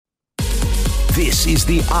This is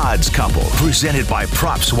The Odds Couple, presented by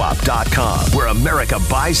PropSwap.com, where America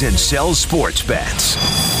buys and sells sports bets.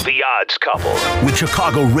 The Odds Couple, with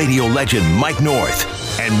Chicago radio legend Mike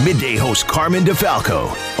North and midday host Carmen DeFalco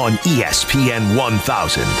on ESPN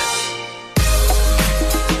 1000.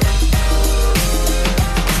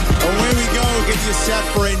 Away we go, get you set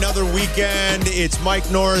for another weekend. It's Mike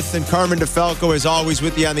North and Carmen DeFalco, as always,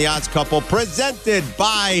 with you on The Odds Couple, presented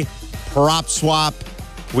by PropSwap.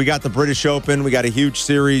 We got the British Open. We got a huge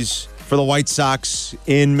series for the White Sox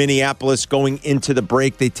in Minneapolis going into the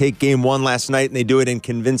break. They take game one last night, and they do it in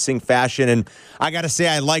convincing fashion. And I got to say,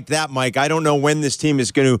 I like that, Mike. I don't know when this team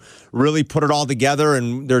is going to really put it all together,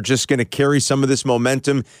 and they're just going to carry some of this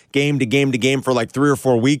momentum game to game to game for like 3 or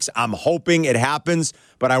 4 weeks. I'm hoping it happens,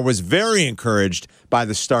 but I was very encouraged by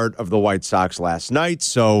the start of the White Sox last night.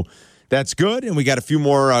 So that's good, and we got a few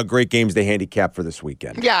more great games to handicap for this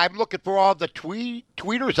weekend. Yeah, I'm looking for all the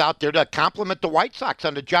tweeters out there to compliment the White Sox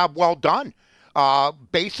on the job well done.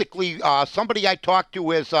 Basically, somebody I talked to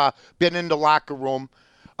has been in the locker room,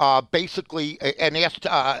 basically, and asked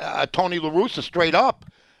Tony La Russa straight up.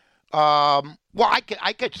 Well,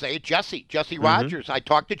 I could say it, Jesse Rogers. I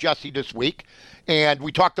talked to Jesse this week, and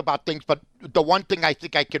we talked about things, but the one thing I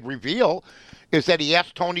think I could reveal is that he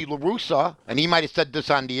asked Tony La Russa, and he might have said this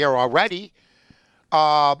on the air already,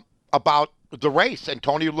 about the race. And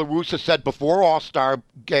Tony La Russa said before All-Star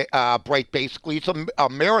break, basically, it's a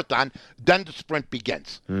marathon, then the sprint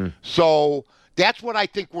begins. So that's what I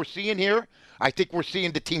think we're seeing here. I think we're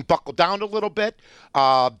seeing the team buckle down a little bit.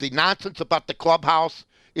 The nonsense about the clubhouse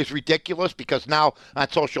is ridiculous because now on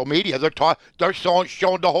social media they're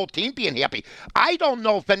showing the whole team being happy. I don't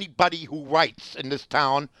know if anybody who writes in this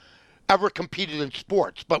town ever competed in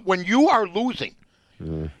sports, but when you are losing,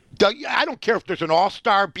 I don't care if there's an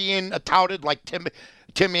all-star being touted like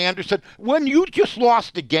Tim Anderson. When you just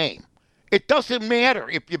lost the game, it doesn't matter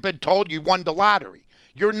if you've been told you won the lottery.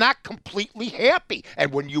 You're not completely happy.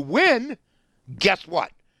 And when you win, guess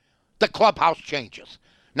what? The clubhouse changes.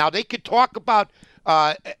 Now, they could talk about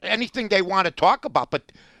anything they want to talk about,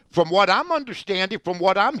 but from what I'm understanding, from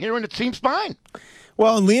what I'm hearing, it seems fine.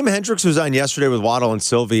 Well, and Liam Hendricks was on yesterday with Waddle and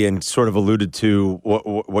Sylvie and sort of alluded to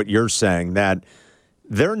what you're saying, that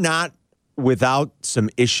they're not without some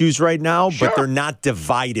issues right now, but they're not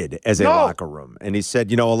divided as a locker room. And he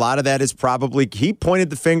said, a lot of that is probably, he pointed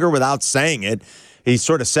the finger without saying it. He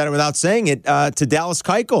sort of said it without saying it to Dallas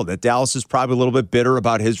Keuchel, that Dallas is probably a little bit bitter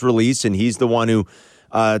about his release, and he's the one who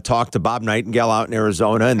talked to Bob Nightingale out in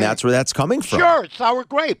Arizona, and that's where that's coming from. Sure, it's sour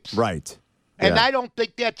grapes. Right. And I don't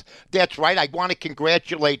think that's right. I want to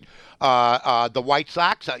congratulate the White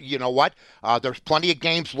Sox. You know what? There's plenty of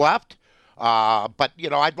games left. But,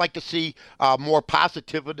 I'd like to see more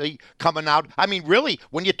positivity coming out. I mean, really,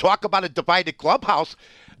 when you talk about a divided clubhouse,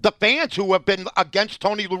 the fans who have been against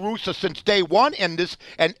Tony La Russa since day one and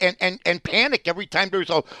panic every time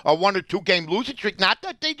there's a 1 or 2 game losing streak, not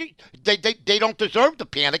that they don't deserve to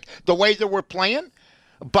panic the way that we're playing.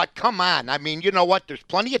 But come on. I mean, you know what? There's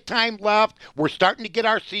plenty of time left. We're starting to get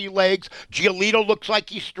our sea legs. Giolito looks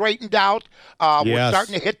like he's straightened out. We're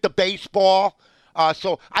starting to hit the baseball.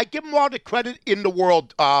 So I give them all the credit in the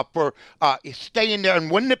world for staying there.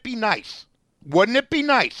 And wouldn't it be nice? Wouldn't it be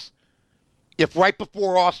nice if right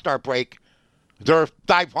before All-Star break they're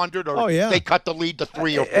 500 or they cut the lead to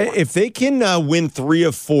 3 or 4? If they can win 3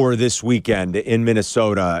 of 4 this weekend in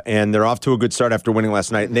Minnesota, and they're off to a good start after winning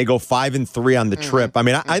last night, and they go 5-3 on the trip, I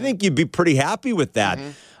mean, I think you'd be pretty happy with that.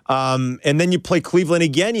 And then you play Cleveland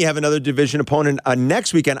again. You have another division opponent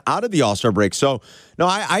next weekend out of the All-Star break. So, no,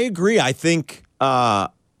 I agree. I think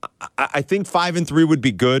 5-3 would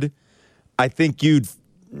be good. I think you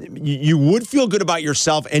would feel good about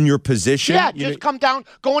yourself and your position. Yeah, come down,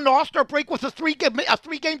 go into All-Star break with a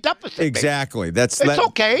 3-game deficit. Exactly. It's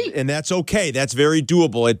okay. And that's okay. That's very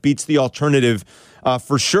doable. It beats the alternative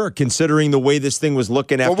for sure, considering the way this thing was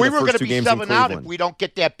looking after the first 2 games in Cleveland. We were going to be 7 out if we don't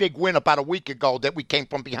get that big win about a week ago that we came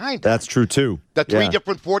from behind. That's true, too. The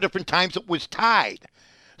 4 different times it was tied.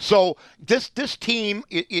 So this team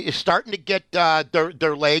is starting to get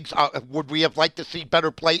their legs. Would we have liked to see better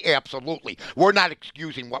play? Absolutely. We're not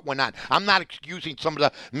excusing what went on. I'm not excusing some of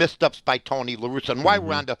the missteps by Tony La Russa. And while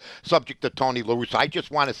we're on the subject of Tony La Russa, I just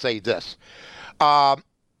want to say this.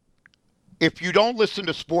 If you don't listen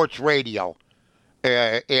to sports radio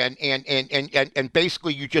and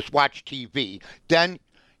basically you just watch TV, then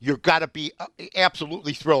you've got to be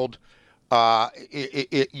absolutely thrilled. I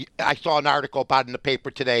saw an article about in the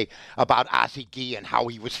paper today about Ozzie Guillen and how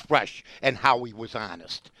he was fresh and how he was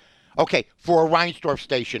honest. Okay, for a Reinsdorf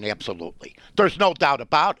station, absolutely. There's no doubt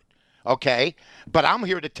about it, okay? But I'm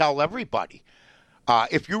here to tell everybody,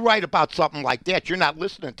 If you write about something like that, you're not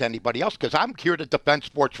listening to anybody else because I'm here to defend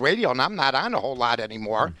sports radio, and I'm not on a whole lot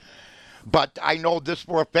anymore. But I know this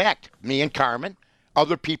for a fact. Me and Carmen,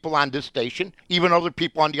 other people on this station, even other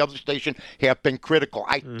people on the other station have been critical.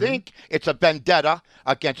 I think it's a vendetta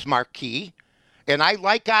against Marquis. And I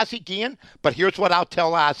like Ozzie Guillen, but here's what I'll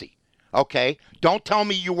tell Ozzie. Okay? Don't tell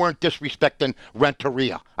me you weren't disrespecting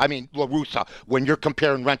Renteria. I mean, La Russa, when you're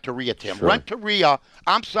comparing Renteria to him. Sure. Renteria,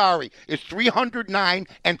 I'm sorry, is 309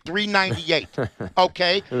 and 398.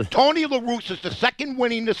 Okay? Tony La Russa is the second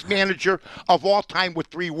winningest manager of all time with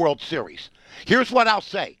 3 World Series. Here's what I'll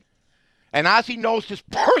say. And Ozzie knows this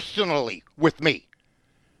personally with me.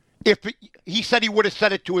 If he said he would have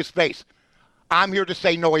said it to his face. I'm here to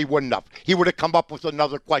say no, he wouldn't have. He would have come up with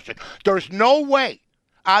another question. There's no way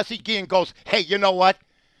Ozzie Guillen goes, hey, you know what?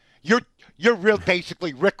 You're real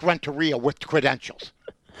basically Rick Renteria with credentials.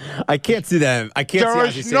 I can't see that. I can't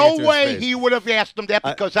there see is no way he would have asked him that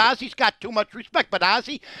because Ozzie's got too much respect. But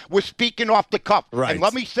Ozzie was speaking off the cuff. Right. And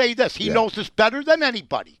let me say this. He knows this better than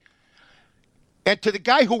anybody. And to the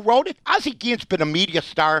guy who wrote it, Ozzie Guillen's been a media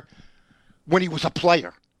star when he was a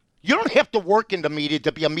player. You don't have to work in the media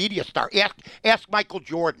to be a media star. Ask Michael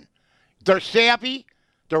Jordan. They're savvy,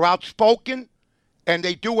 they're outspoken, and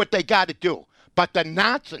they do what they got to do. But the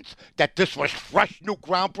nonsense that this was fresh, new,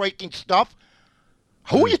 groundbreaking stuff,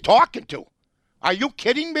 who are you talking to? Are you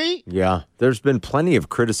kidding me? Yeah, there's been plenty of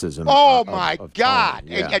criticism. Oh, my God.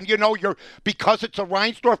 Yeah. And, you know, because it's a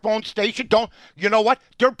Reinsdorf-owned station, you know what?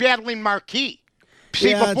 They're battling Marquis.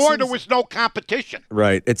 See, before there was no competition.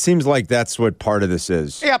 Right. It seems like that's what part of this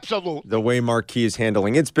is. Absolutely. The way Marquis is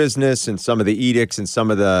handling its business and some of the edicts and some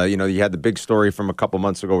of the, you had the big story from a couple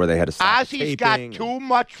months ago where they had to stop Ozzie's got too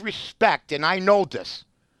much respect, and I know this.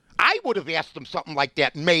 I would have asked him something like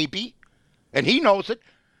that, maybe, and he knows it,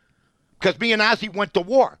 because me and Ozzie went to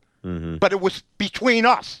war. But it was between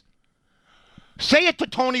us. Say it to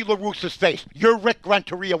Tony La Russa's face. You're Rick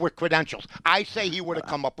Renteria with credentials. I say he would have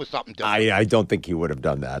come up with something different. I don't think he would have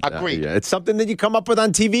done that. Agreed. It's something that you come up with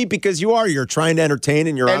on TV because you're trying to entertain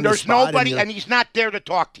and you're on the spot. And there's nobody, and he's not there to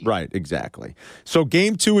talk to you. Right, exactly. So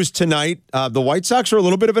game 2 is tonight. The White Sox are a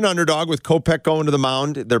little bit of an underdog with Kopech going to the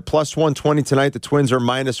mound. They're plus 120 tonight. The Twins are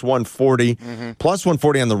minus 140. Plus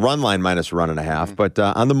 140 on the run line, minus a run and a half. But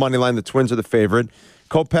on the money line, the Twins are the favorite.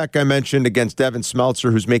 Kopech, I mentioned, against Devin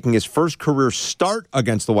Smeltzer, who's making his first career start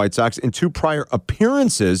against the White Sox. In 2 prior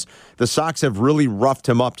appearances, the Sox have really roughed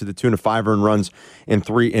him up to the tune of 5 earned runs in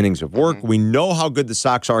 3 innings of work. We know how good the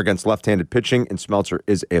Sox are against left-handed pitching, and Smeltzer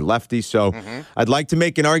is a lefty. So I'd like to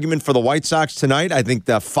make an argument for the White Sox tonight. I think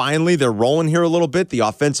that finally they're rolling here a little bit. The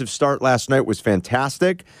offensive start last night was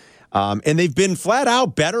fantastic. And they've been flat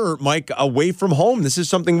out better, Mike, away from home. This is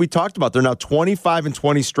something we talked about. They're now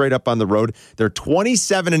 25-20 straight up on the road. They're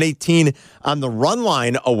 27-18 on the run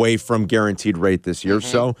line away from guaranteed rate this year.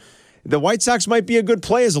 So the White Sox might be a good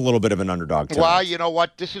play as a little bit of an underdog tonight. Well, you know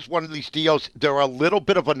what? This is one of these deals. They're a little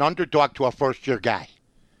bit of an underdog to a first-year guy.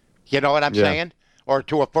 You know what I'm saying? Or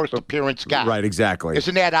to a first appearance guy. Right, exactly.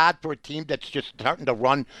 Isn't that odd for a team that's just starting to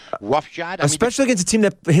run roughshod? Especially against a team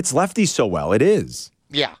that hits lefties so well. It is.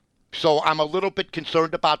 Yeah. So I'm a little bit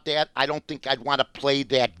concerned about that. I don't think I'd want to play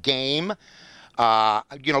that game.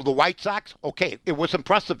 The White Sox, okay, it was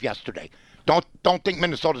impressive yesterday. Don't think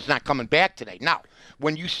Minnesota's not coming back today. Now,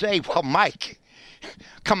 when you say, well, Mike,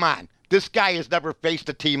 come on. This guy has never faced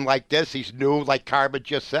a team like this. He's new, like Carmen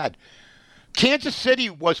just said. Kansas City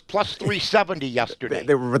was plus 370 yesterday.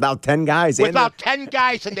 They were without 10 guys. Without 10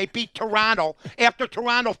 guys, and they beat Toronto after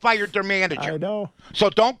Toronto fired their manager. I know. So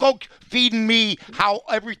don't go feeding me how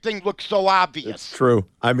everything looks so obvious. It's true.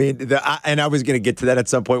 I mean, and I was going to get to that at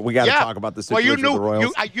some point. We got to talk about the situation with the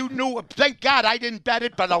Royals. You knew. Thank God I didn't bet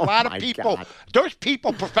it, but a lot of people. God. There's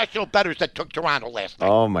professional bettors that took Toronto last night.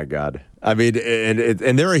 Oh, my God. I mean,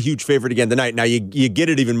 and they're a huge favorite again tonight. Now, you get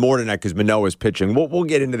it even more tonight because Manoah's pitching. We'll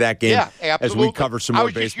get into that game as we cover some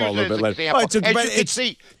more baseball a little bit later. As you can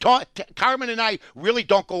see, Carmen and I really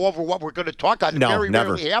don't go over what we're going to talk on. It very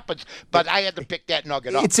rarely happens, but I had to pick that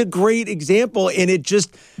nugget up. It's a great example,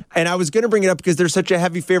 and I was going to bring it up because they're such a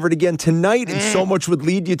heavy favorite again tonight, and so much would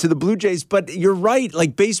lead you to the Blue Jays. But you're right.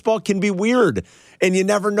 Like, baseball can be weird. And you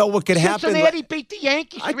never know what could happen. Cincinnati beat the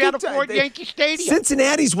Yankees 3 out of 4 at Yankee Stadium.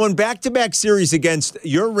 Cincinnati's won back-to-back series against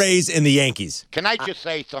your Rays and the Yankees. Can I just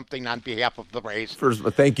say something on behalf of the Rays? First,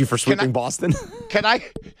 thank you for sweeping Boston. Can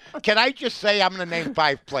I just say I'm going to name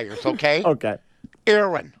 5 players, okay? Okay.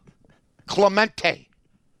 Aaron, Clemente,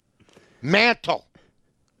 Mantle,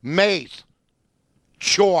 Mays,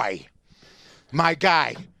 Choi, my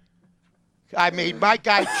guy, I mean, my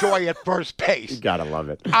guy Choi at first base. You gotta love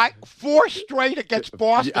it. 4 straight against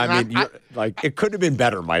Boston. I mean, it couldn't have been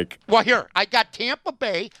better, Mike. Well, here, I got Tampa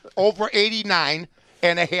Bay over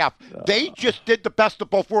 89.5. They just did the best of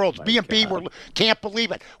both worlds. B&B can't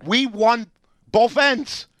believe it. We won both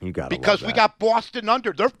ends. You got because we got Boston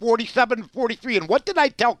under. They're 47-43. And what did I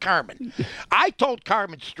tell Carmen? I told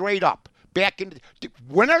Carmen straight up.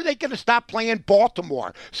 When are they going to stop playing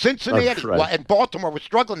Baltimore? Cincinnati. Right. Well, and Baltimore was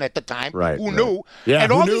struggling at the time. Right. Who knew? Yeah,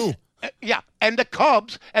 and who knew? And the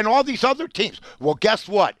Cubs and all these other teams. Well, guess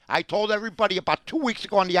what? I told everybody about 2 weeks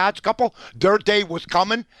ago on the Odds Couple, their day was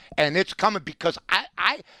coming, and it's coming because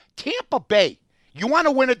Tampa Bay. You want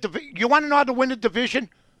to win you want to know how to win a division?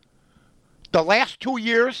 The last 2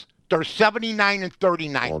 years, they're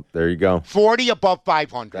 79-39. Well, there you go. 40 above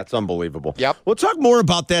 500. That's unbelievable. Yep. We'll talk more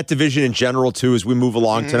about that division in general, too, as we move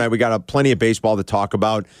along tonight. We got plenty of baseball to talk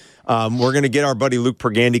about. We're going to get our buddy Luke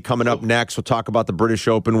Pergande coming up next. We'll talk about the British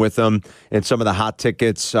Open with him and some of the hot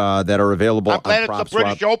tickets that are available. I'm glad it's the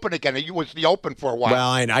British Open again. It was the Open for a while.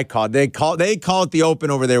 Well, they call it the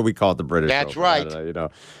Open over there. We call it the British That's Open.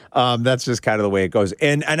 right. That's just kind of the way it goes.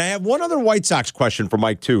 And I have one other White Sox question for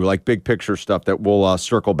Mike, too, like big picture stuff that we'll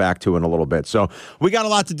circle back to in a little bit. So we got a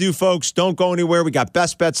lot to do, folks. Don't go anywhere. We got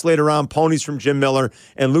best bets later on, ponies from Jim Miller,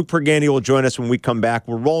 and Luke Pergande will join us when we come back.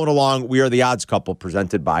 We're rolling along. We are the Odds Couple,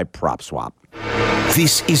 presented by PropSwap.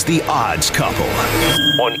 This is the Odds Couple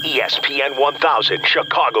on ESPN 1000,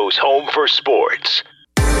 Chicago's home for sports.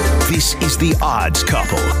 This is the Odds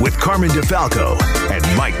Couple with Carmen DeFalco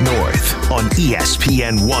and Mike North on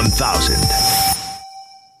ESPN 1000.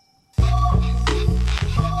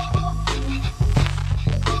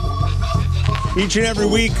 Each and every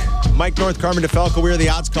week, Mike North, Carmen DeFalco, we are the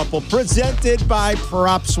Odds Couple, presented by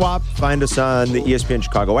PropSwap. Find us on the ESPN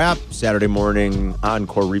Chicago app, Saturday morning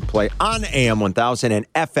encore replay on AM 1000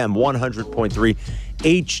 and FM 100.3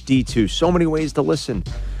 HD2. So many ways to listen.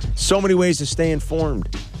 So many ways to stay informed.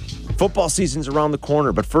 Football season's around the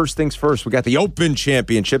corner, but first things first, we got the Open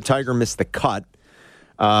Championship. Tiger missed the cut.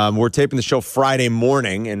 We're taping the show Friday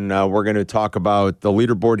morning, and we're going to talk about the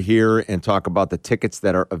leaderboard here and talk about the tickets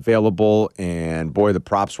that are available. And, boy, the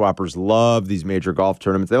prop swappers love these major golf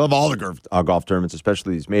tournaments. They love all the golf tournaments,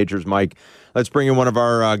 especially these majors. Mike, let's bring in one of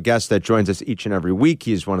our guests that joins us each and every week.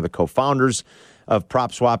 He's one of the co-founders of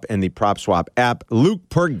PropSwap and the PropSwap app, Luke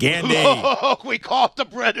Pergande. Oh, we call it the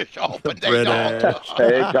British Open. British.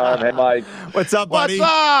 Hey, Carmen. Hey, Mike. What's up, buddy?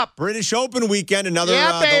 What's up? British Open weekend. Another,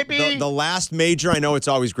 baby. The last major. I know it's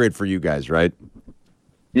always great for you guys, right?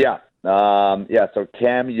 Yeah. So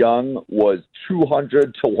Cam Young was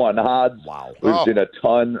 200-1 odds. Wow. We've seen a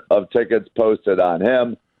ton of tickets posted on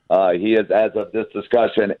him. He is, as of this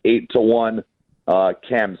discussion, 8-1.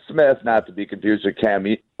 Cam Smith, not to be confused with Cam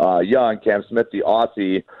Young, Cam Smith, the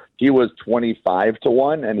Aussie, he was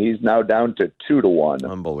 25-1, and he's now down to 2-1.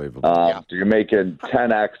 Unbelievable. So you're making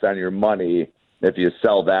 10x on your money if you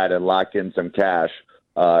sell that and lock in some cash.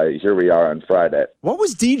 Here we are on Friday. What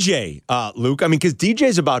was DJ, Luke? I mean, because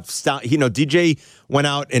DJ's DJ went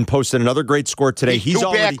out and posted another great score today. He's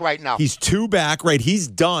already back right now. He's 2 back, right? He's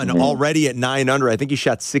done already at 9 under. I think he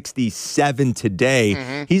shot 67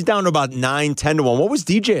 today. He's down to about 9-10-1. What was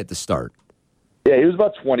DJ at the start? Yeah, he was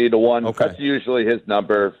about 20-1. Okay. That's usually his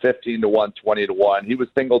number, 15-1, 20-1. He was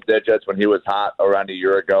single digits when he was hot around a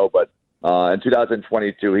year ago, but in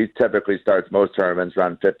 2022, he typically starts most tournaments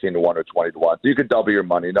around 15-1 or 20-1. So you could double your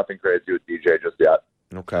money. Nothing crazy with DJ just yet.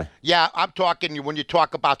 Okay. Yeah, I'm talking, when you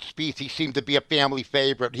talk about Spieth, he seemed to be a family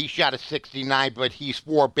favorite. He shot a 69, but he's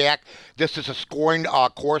 4 back. This is a scoring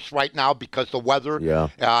course right now because the weather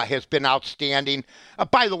has been outstanding.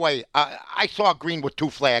 By the way, I saw a green with 2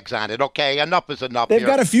 flags on it, okay? Enough is enough. They've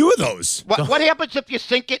got a few of those. What happens if you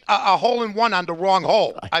sink it a hole-in-one on the wrong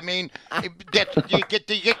hole? I mean, do you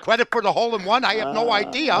get credit for the hole-in-one? I have no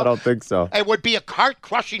idea. I don't think so. It would be a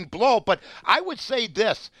heart-crushing blow, but I would say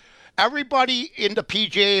this. Everybody in the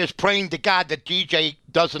PGA is praying to God that DJ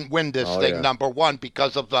doesn't win this thing, number one,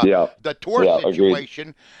 because of the tour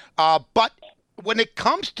situation. But when it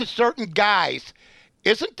comes to certain guys,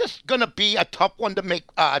 isn't this going to be a tough one to make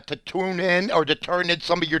to tune in or to turn in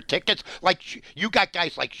some of your tickets? Like you got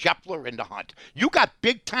guys like Scheffler in the hunt. You got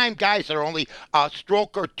big-time guys that are only a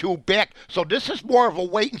stroke or 2 back. So this is more of a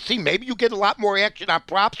wait and see. Maybe you get a lot more action on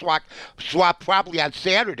PropSwap probably on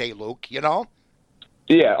Saturday, Luke,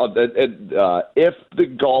 Yeah, if the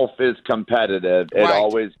golf is competitive, it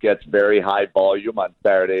always gets very high volume on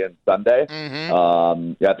Saturday and Sunday.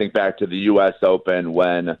 I think back to the U.S. Open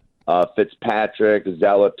when Fitzpatrick,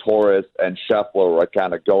 Zalatoris, and Scheffler were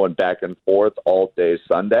kind of going back and forth all day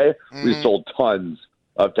Sunday. We sold tons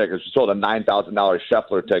of tickets. We sold a $9,000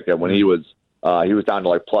 Scheffler ticket when he was He was down to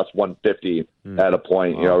like plus 150 at a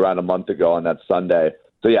point, around a month ago on that Sunday.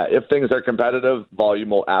 So, yeah, if things are competitive,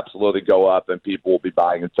 volume will absolutely go up, and people will be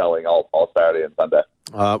buying and selling all Saturday and Sunday.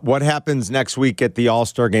 What happens next week at the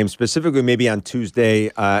All-Star Game, specifically maybe on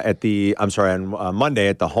Monday at the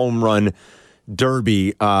Home Run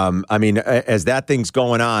Derby? As that thing's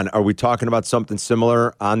going on, are we talking about something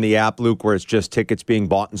similar on the app, Luke, where it's just tickets being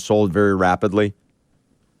bought and sold very rapidly?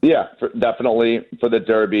 Yeah, definitely for the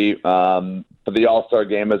Derby, for the All-Star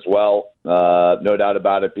Game as well. No doubt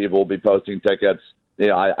about it. People will be posting tickets.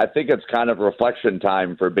 I think it's kind of reflection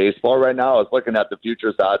time for baseball right now. I was looking at the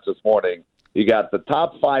futures odds this morning. You got the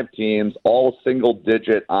top 5 teams, all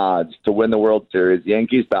single-digit odds to win the World Series: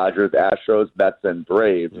 Yankees, Dodgers, Astros, Mets, and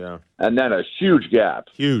Braves. Yeah. And then a huge gap.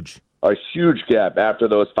 A huge gap after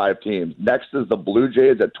those 5 teams. Next is the Blue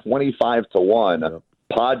Jays at 25-1, yep.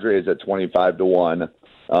 Padres at 25-1,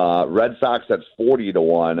 Red Sox at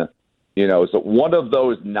 40-1. So one of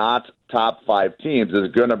those not top 5 teams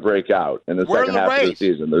is going to break out in the second half of the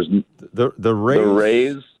season. There's the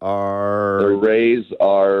Rays are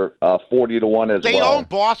 40-1 as well. They own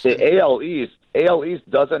Boston. The AL East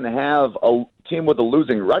doesn't have a team with a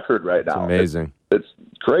losing record right now. It's amazing. It's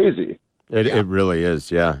crazy. It really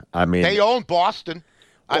is. Yeah, they own Boston.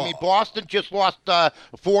 Boston just lost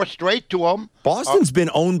 4 straight to them. Boston's been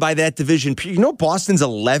owned by that division. Boston's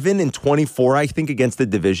 11-24, I think, against the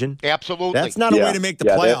division. Absolutely. That's not a way to make the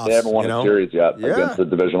playoffs. They haven't won a series yet against the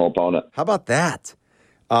divisional opponent. How about that?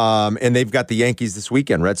 And they've got the Yankees this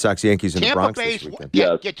weekend, Red Sox, Yankees in the Bronx this weekend.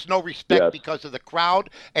 Tampa Bay gets no respect because of the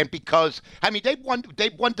crowd and because, they've won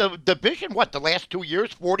the division, the last 2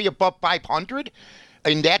 years, 40 above 500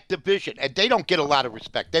 in that division. And they don't get a lot of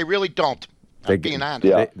respect. They really don't. Being honest.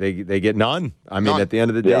 Yeah. They get none. At the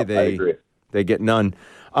end of the day, they get none.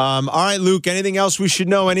 All right, Luke, anything else we should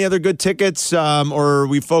know? Any other good tickets, or are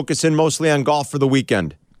we focusing mostly on golf for the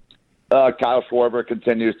weekend? Kyle Schwarber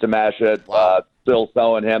continues to mash it. Wow. Still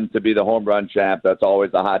selling him to be the home run champ. That's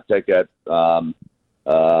always a hot ticket. And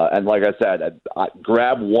like I said,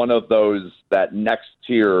 grab one of that next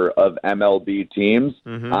tier of MLB teams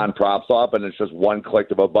on PropSwap, and it's just one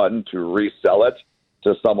click of a button to resell it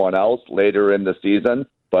to someone else later in the season.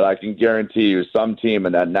 But I can guarantee you some team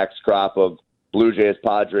in that next crop of Blue Jays,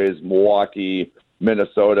 Padres, Milwaukee,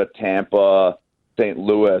 Minnesota, Tampa, St.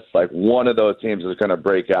 Louis, one of those teams is going to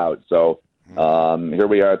break out. So here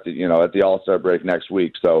we are at the All-Star break next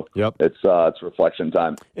week. So it's reflection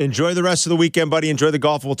time. Enjoy the rest of the weekend, buddy. Enjoy the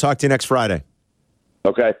golf. We'll talk to you next Friday.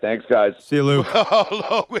 Okay, thanks, guys. See you, Luke. Oh,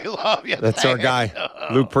 Luke, we love you. That's our guy,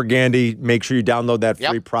 Luke Pergande. Make sure you download that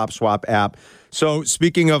free PropSwap app. So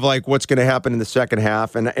speaking of what's going to happen in the second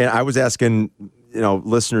half, and I was asking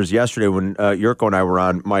listeners yesterday when Yurko and I were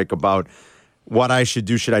on, Mike, about what I should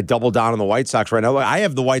do. Should I double down on the White Sox right now? I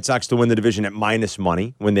have the White Sox to win the division at minus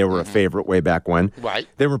money when they were a favorite way back when. Right.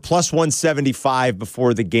 They were plus 175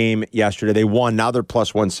 before the game yesterday. They won. Now they're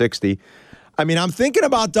plus 160. I'm thinking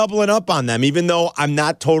about doubling up on them, even though I'm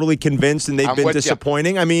not totally convinced and they've been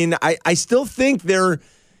disappointing. I still think they're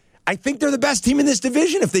the best team in this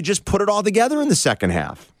division if they just put it all together in the second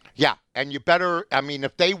half. Yeah, and you better,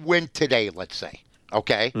 if they win today, let's say,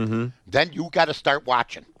 okay, then you got to start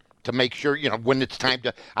watching to make sure, when it's time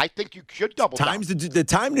to, I think you should double down. The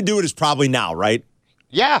time to do it is probably now, right?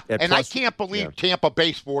 Yeah, I can't believe Tampa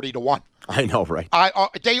Bay's 40-1. I know, right?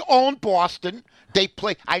 They own Boston. They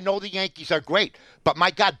play. I know the Yankees are great, but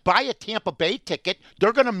my God, buy a Tampa Bay ticket.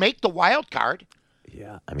 They're going to make the wild card.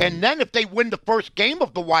 Yeah, and then if they win the first game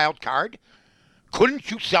of the wild card,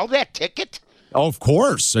 couldn't you sell that ticket? Oh, of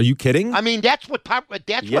course. Are you kidding? That's what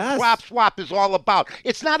PropSwap is all about.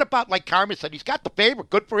 It's not about, like Carmen said, he's got the favorite.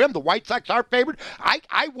 Good for him. The White Sox are favored.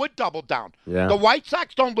 I would double down. Yeah. The White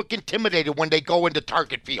Sox don't look intimidated when they go into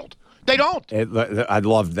Target Field. They don't. I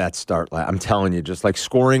loved that start. I'm telling you, just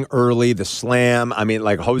scoring early, the slam.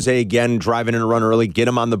 Jose again driving in a run early, get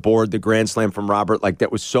him on the board, the grand slam from Robert.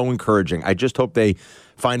 That was so encouraging. I just hope they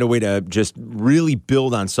find a way to just really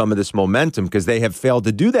build on some of this momentum because they have failed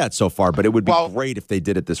to do that so far. But it would be great if they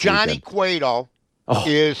did it this Johnny weekend. Cueto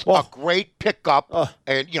is a great pickup.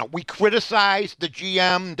 And, we criticize the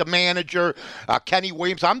GM, the manager, Kenny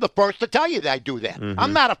Williams. I'm the first to tell you that I do that.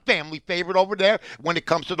 I'm not a family favorite over there when it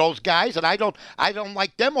comes to those guys, and I don't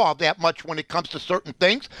like them all that much when it comes to certain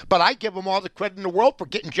things, but I give them all the credit in the world for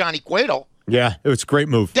getting Johnny Cueto. Yeah, it was a great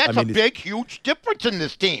move. That's a big, huge difference in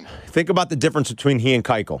this team. Think about the difference between he and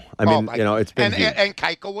Keuchel. I mean, it's been huge. And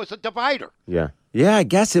Keuchel was a divider. Yeah. Yeah, I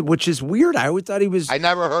guess which is weird. I always thought he was. I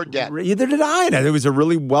never heard that. Either did I. And it was a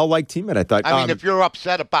really well-liked teammate, I thought. I mean, if you're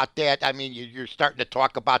upset about that, I mean, you're starting to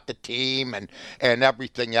talk about the team and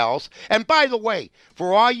everything else. And by the way,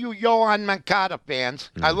 for all you Yohan Moncada fans,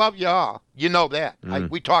 I love you all. You know that.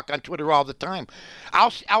 We talk on Twitter all the time.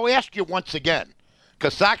 I'll ask you once again,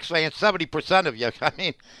 because Sox fans, 70% of you, I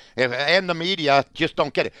mean, and the media just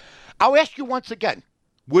don't get it. I'll ask you once again,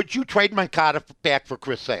 would you trade Moncada back for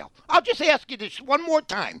Chris Sale? I'll just ask you this one more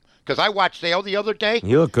time, because I watched Sale the other day.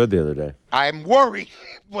 He looked good the other day. I'm worried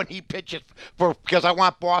when he pitches because I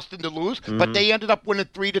want Boston to lose, but they ended up winning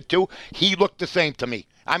 3-2. He looked the same to me.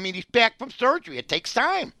 I mean, he's back from surgery. It takes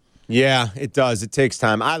time. Yeah, it does. It takes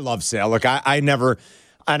time. I love Sale. Look, I never.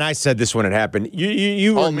 And I said this when it happened.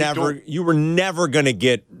 You were never going to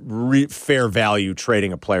get fair value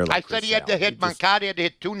trading a player like I said he had to hit Moncada had to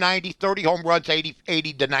hit 290, 30 home runs, 80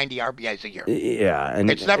 to 90 RBIs a year. Yeah, and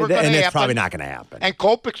it's never going to happen. And it's probably not going to happen. And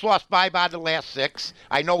Kopech's lost 5 out of the last 6.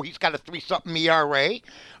 I know he's got a 3-something ERA,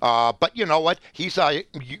 but you know what? He's and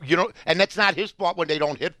that's not his fault when they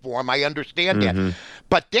don't hit for him. I understand that.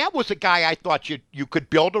 But that was a guy I thought you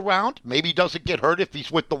could build around. Maybe he doesn't get hurt if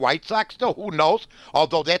he's with the White Sox still. Who knows?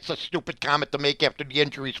 Although that's a stupid comment to make after the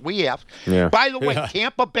injuries we have. Yeah. By the way,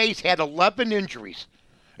 Tampa Bay's had 11 injuries,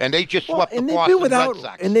 and they just swept the Boston Red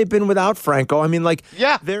Sox. And they've been without Franco. I mean,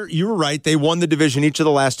 you were right. They won the division each of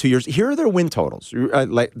the last 2 years. Here are their win totals.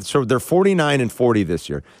 So they're 49-40 this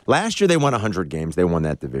year. Last year they won 100 games. They won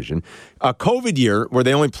that division. A COVID year where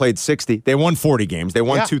they only played 60. They won 40 games. They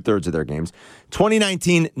won 2/3 of their games.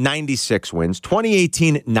 2019, 96 wins.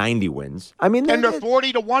 2018, 90 wins. I mean, and they're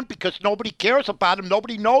 40-1 because nobody cares about them.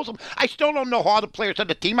 Nobody knows them. I still don't know all the players on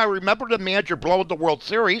the team. I remember the manager blowing the World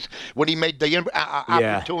Series when he made the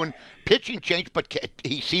opportune pitching change, but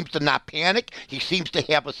he seems to not panic. He seems to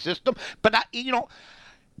have a system. But,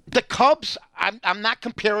 the Cubs, I'm not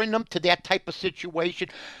comparing them to that type of situation.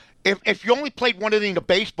 If you only played one inning of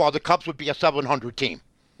baseball, the Cubs would be a 700 team.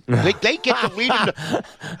 They get the lead.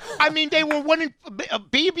 I mean, they were winning.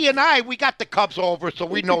 BB and I, we got the Cubs over, so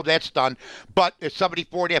we know that's done. But it's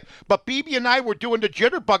 74-0. But BB and I were doing the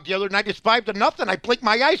jitterbug the other night. It's 5-0. I blink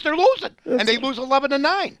my eyes. They're losing, and they lose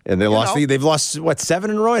 11-9. And they lost. They've lost 7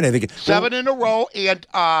 in a row. And I think 7 in a row, and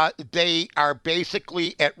they are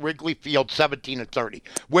basically at Wrigley Field 17-30,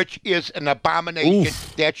 which is an abomination.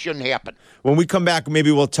 Oof. That shouldn't happen. When we come back,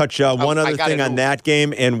 maybe we'll touch one other thing on that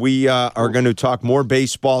game, and we are going to talk more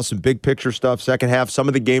baseball, some big picture stuff, second half, some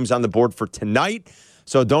of the games on the board for tonight.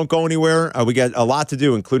 So don't go anywhere. We got a lot to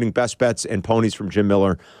do, including best bets and ponies from Jim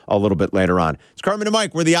Miller a little bit later on. It's Carmen and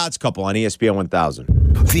Mike. We're the Odds Couple on ESPN 1000.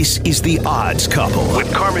 This is the Odds Couple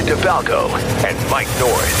with Carmen DeFalco and Mike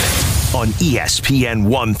North on ESPN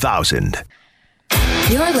 1000.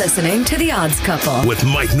 You're listening to The Odds Couple with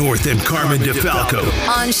Mike North and Carmen DeFalco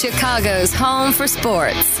on Chicago's home for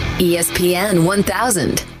sports, ESPN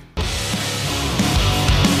 1000.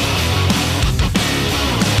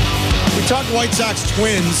 We talked White Sox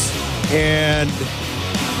Twins, and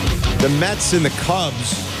the Mets and the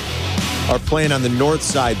Cubs are playing on the north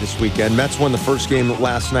side this weekend. Mets won the first game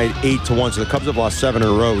last night 8-1, so the Cubs have lost 7 in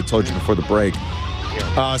a row. We told you before the break.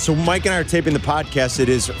 So Mike and I are taping the podcast. It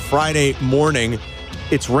is Friday morning.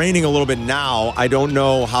 It's raining a little bit now. I don't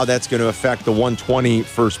know how that's going to affect the 120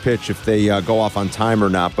 first pitch if they go off on time or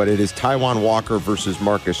not, but it is Taijuan Walker versus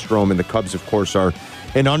Marcus Stroman. The Cubs, of course, are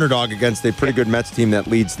an underdog against a pretty good Mets team that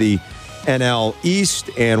leads the NL East,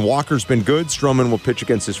 and Walker's been good. Stroman will pitch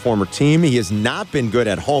against his former team. He has not been good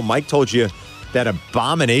at home. Mike told you that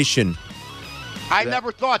abomination. I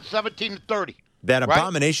never thought 17-30. That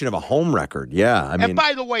abomination of a home record, yeah. I mean, and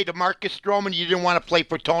by the way, to Marcus Stroman, you didn't want to play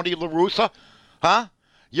for Tony La Russa, huh?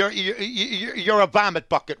 You're a vomit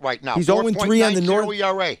bucket right now. He's 0-3 on the north.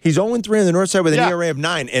 ERA. He's 0-3 on the north side with an ERA of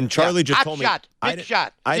 9. And Charlie just told me. Big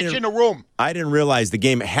shot. Pitch in a room. I didn't realize the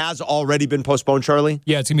game has already been postponed, Charlie.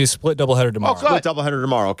 Yeah, it's going to be a split doubleheader tomorrow. Split doubleheader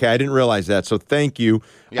tomorrow. Okay, I didn't realize that. So thank you.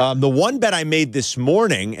 The one bet I made this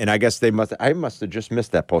morning, and I guess I must have just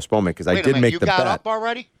missed that postponement because I did make the bet. You got up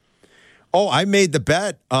already? Oh, I made the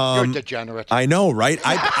bet. You're a degenerate. I know, right?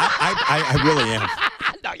 I really am.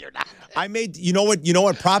 No, you're not. I made, you know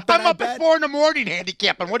what prop bet I'm up at 4 a.m.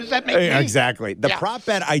 handicapping. What does that make me? Exactly. The prop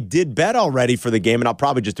bet I did bet already for the game, and I'll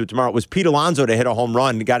probably just do it tomorrow. It was Pete Alonso to hit a home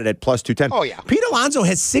run. He got it at plus 210. Oh, yeah. Pete Alonso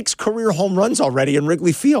has 6 career home runs already in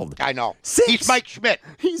Wrigley Field. I know. 6. He's Mike Schmidt.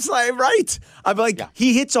 He's like, right. I'm like,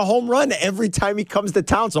 he hits a home run every time he comes to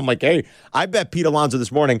town. So I'm like, hey, I bet Pete Alonso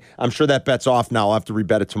this morning. I'm sure that bet's off now. I'll have to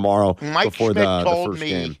rebet it tomorrow Mike before Schmidt the told first me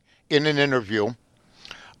game. in an interview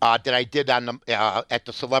that I did on the at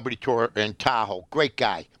the Celebrity Tour in Tahoe. Great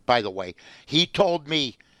guy, by the way. He told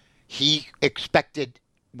me he expected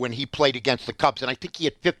when he played against the Cubs, and I think he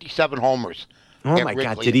had 57 homers. Oh, my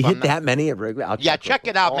God. Did he hit that many at Wrigley? Check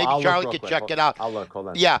it out. Maybe Charlie could check it out. I'll look. Hold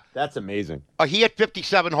on. Yeah. That's amazing. He had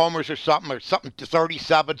 57 homers or something to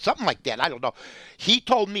 37, something like that. I don't know. He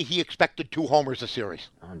told me he expected 2 homers a series.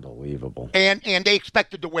 Unbelievable. And they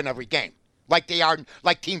expected to win every game. Like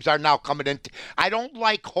teams are now coming in. I don't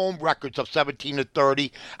like home records of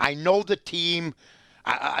 17-30. I know the team.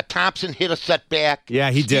 Thompson hit a setback. Yeah,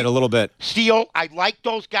 he did a little bit. Steele, I like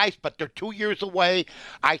those guys, but they're 2 years away.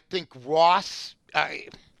 I think Ross, I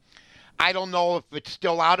don't know if it's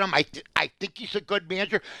still out of him. I think he's a good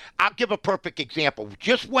manager. I'll give a perfect example.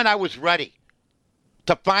 Just when I was ready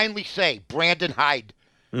to finally say Brandon Hyde,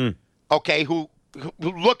 okay, who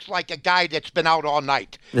looks like a guy that's been out all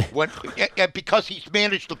night because he's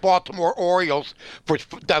managed the Baltimore Orioles for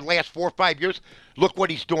the last 4 or 5 years. Look what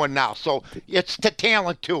he's doing now. So it's the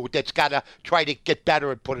talent, too, that's got to try to get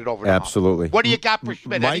better and put it over the hump. Absolutely. What do you got for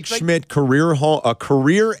Schmidt? Mike Schmidt, career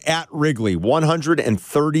at Wrigley,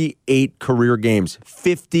 138 career games,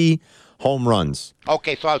 50 home runs.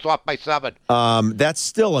 Okay, so I was off by 7. That's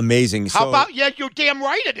still amazing. How about, you're damn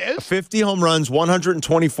right it is. 50 home runs,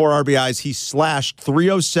 124 RBIs. He slashed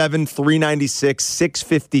 307, 396,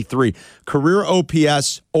 653. Career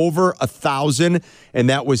OPS over 1,000, and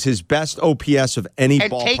that was his best OPS of any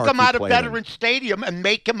ballpark. And take him out of Veterans Stadium and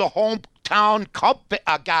make him the hometown Cub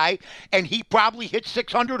guy, and he probably hit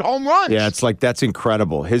 600 home runs. Yeah, it's like that's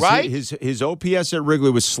incredible. His OPS at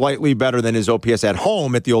Wrigley was slightly better than his OPS at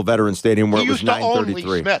home at the old Veterans Stadium where it was 933.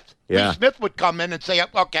 Lee Smith. Yeah. Lee Smith would come in and say,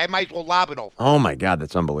 okay, I might as well lob it over. Oh, my God,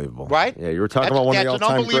 that's unbelievable. Right? Yeah, you were talking about one of the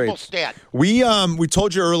all-time greats. That's an unbelievable stat. We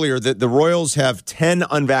told you earlier that the Royals have 10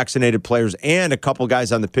 unvaccinated players and a couple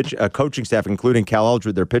guys on the coaching staff, including Cal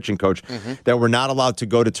Eldred, their pitching coach, that were not allowed to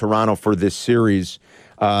go to Toronto for this series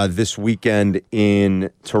this weekend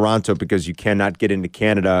in Toronto because you cannot get into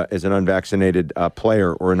Canada as an unvaccinated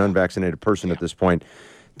player or an unvaccinated person at this point.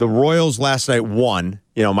 The Royals last night won.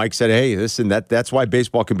 You know, Mike said, hey, listen, that's why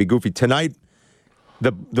baseball can be goofy. Tonight,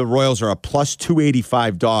 the Royals are a plus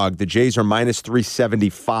 285 dog. The Jays are minus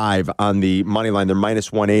 375 on the money line. They're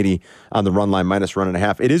minus 180 on the run line, minus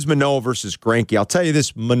 1.5. It is Manoah versus Greinke. I'll tell you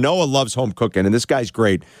this, Manoah loves home cooking, and this guy's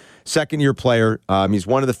great. Second-year player. He's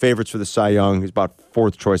one of the favorites for the Cy Young. He's about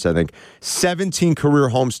 4th choice, I think. 17 career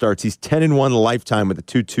home starts. He's 10-1 lifetime with a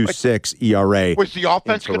 2.26 ERA. Was the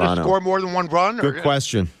offense going to score more than one run? Good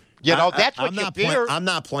question. You know, that's what you fear. I'm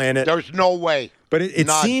not playing it. There's no way. But it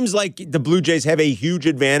seems like the Blue Jays have a huge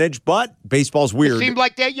advantage, but baseball's weird. It seemed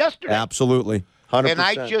like that yesterday. Absolutely. 100%. And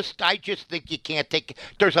I just think you can't take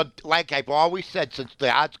 – there's like I've always said since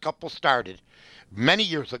the odds couple started many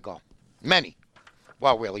years ago. Many.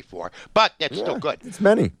 Well, really 4. But that's still good. It's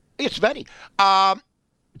many. There's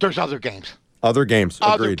other games. Other games.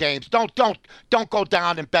 Other Agreed. games. Don't go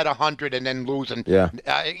down and bet 100 and then lose. And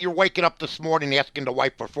you're waking up this morning asking the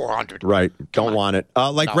wife for 400. Right. Don't want it.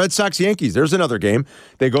 Red Sox Yankees. There's another game.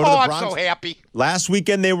 They go to the Bronx. I'm so happy. Last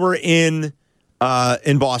weekend they were in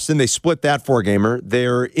Boston. They split that 4-gamer.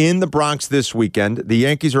 They're in the Bronx this weekend. The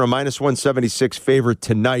Yankees are a minus 176 favorite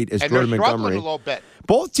tonight as Jordan Montgomery. And they're struggling a little bit.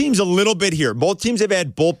 Both teams a little bit here. Both teams have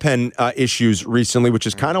had bullpen issues recently, which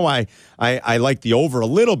is kind of why I like the over a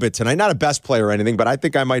little bit tonight. Not a best player or anything, but I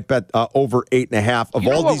think I might bet over 8.5 of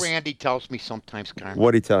all these. Randy tells me sometimes, Carmen?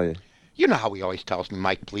 What'd he tell you? You know how he always tells me,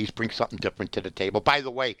 Mike, please bring something different to the table. By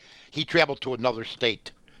the way, he traveled to another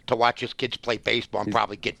state to watch his kids play baseball and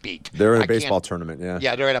probably get beat. They're in a baseball tournament, yeah.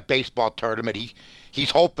 Yeah, they're at a baseball tournament. He's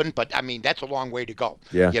hoping, but, I mean, that's a long way to go.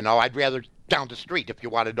 Yeah. You know, I'd rather down the street if you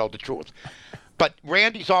want to know the truth. But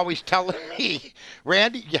Randy's always telling me,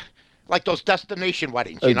 like those destination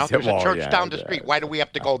weddings, you know, there's a church down the street. Why do we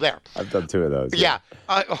have to go there? I've done 2 of those. Yeah.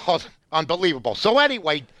 Unbelievable. So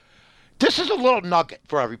anyway, this is a little nugget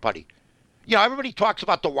for everybody. You know, everybody talks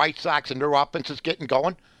about the White Sox and their offenses getting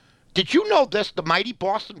going. Did you know this? The mighty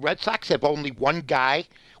Boston Red Sox have only one guy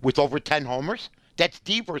with over 10 homers. That's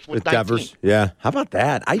Devers with 19. Devers, yeah. How about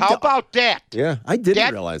that? How about that? Yeah, I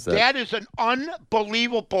didn't realize that. That is an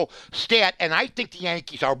unbelievable stat, and I think the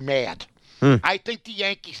Yankees are mad. I think the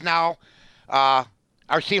Yankees now are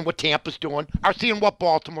seeing what Tampa's doing, are seeing what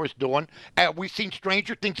Baltimore's doing. We've seen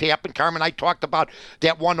stranger things happen. Carmen and I talked about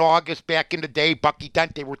that one August back in the day. Bucky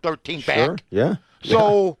Dent, they were 13 back. Yeah.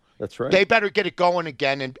 So that's right. They better get it going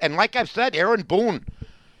again. And like I've said, Aaron Boone,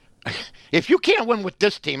 if you can't win with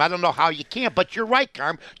this team, I don't know how you can. But you're right,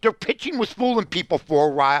 Carm. Their pitching was fooling people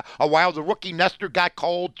for a while. The rookie Nestor got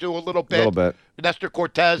cold, too, a little bit. Nestor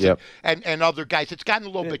Cortez and other guys. It's gotten a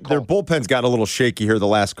little bit cold. Their bullpen's got a little shaky here the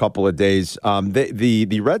last couple of days.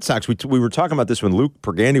 The Red Sox, we were talking about this when Luke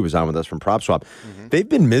Pergande was on with us from PropSwap. They've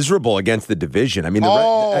been miserable against the division. I mean,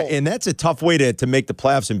 and that's a tough way to make the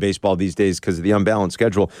playoffs in baseball these days because of the unbalanced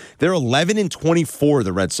schedule. They're 11-24,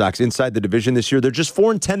 the Red Sox, inside the division this year. They're just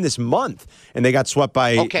 4-10 this month, and they got swept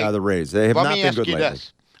by the Rays. They have not been good lately. Let me ask you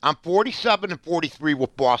this. I'm 47-43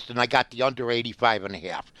 with Boston. I got the under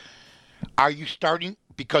 85.5. Are you starting,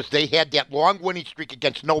 because they had that long winning streak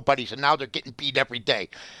against nobodies, and now they're getting beat every day.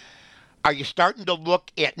 Are you starting to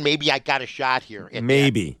look at maybe I got a shot here?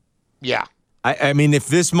 Maybe. Yeah. I mean, if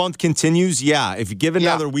this month continues, if you give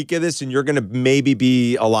another week of this, and you're going to maybe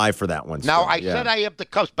be alive for that one. Now, I said I have the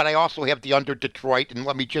Cubs, but I also have the under Detroit. And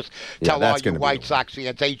let me just tell all you White Sox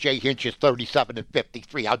fans, A.J. Hinch is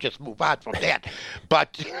 37-53. I'll just move on from that.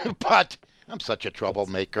 But I'm such a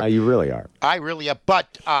troublemaker. You really are. I really am.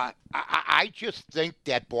 But I just think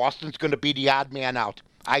that Boston's going to be the odd man out.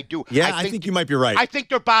 I do. Yeah, I think you might be right. I think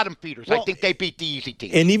they're bottom feeders. Well, I think they beat the easy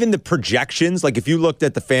teams. And even the projections, like if you looked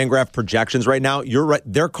at the FanGraph projections right now, you're right.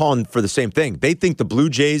 They're calling for the same thing. They think the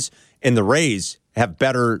Blue Jays and the Rays have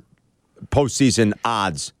better postseason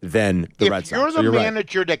odds than the Red Sox. If you're the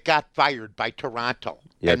manager that got fired by Toronto,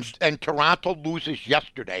 and Toronto loses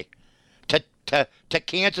yesterday to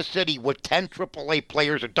Kansas City with 10 AAA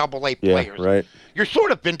players or AA players, right. You're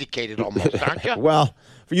sort of vindicated almost, aren't you? Well,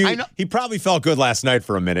 he probably felt good last night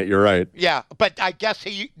for a minute. You're right. Yeah, but I guess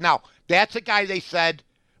that's a guy they said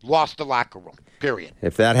lost the locker room. Period.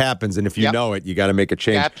 If that happens, and if you know it, you got to make a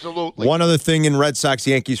change. Absolutely. One other thing in Red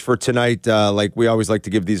Sox-Yankees for tonight, like we always like to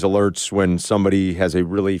give these alerts when somebody has a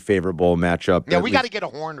really favorable matchup. Yeah, we got to get a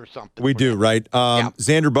horn or something. We do, right?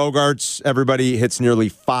 Xander Bogaerts, everybody hits nearly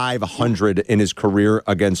 .500 in his career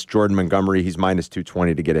against Jordan Montgomery. He's minus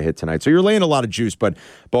 220 to get a hit tonight. So you're laying a lot of juice, but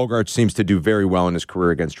Bogaerts seems to do very well in his career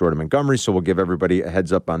against Jordan Montgomery, so we'll give everybody a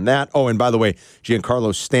heads up on that. Oh, and by the way,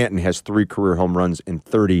 Giancarlo Stanton has 3 career home runs in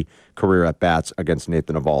 30 career at-bats against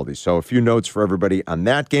Nathan Eovaldi. So a few notes for everybody on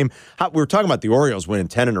that game. We were talking about the Orioles winning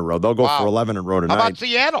 10 in a row. They'll go for 11 in a row tonight. How about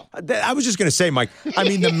Seattle? I was just going to say, Mike, I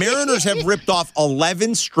mean, the Mariners have ripped off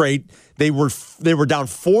 11 straight. They were down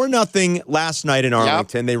 4-0 last night in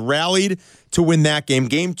Arlington. They rallied to win that game.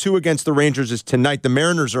 Game 2 against the Rangers is tonight. The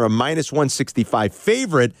Mariners are a minus 165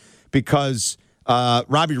 favorite because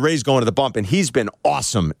Robbie Ray's going to the bump, and he's been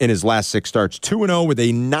awesome in his last 6 starts. 2-0 with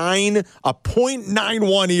a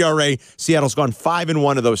 .91 ERA. Seattle's gone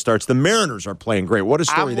 5-1 of those starts. The Mariners are playing great. What a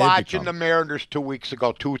story they've become. I'm watching the Mariners 3 weeks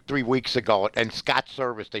ago, and Scott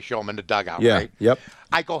Service, they show him in the dugout, right? Yep.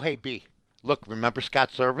 I go, hey, B, look, remember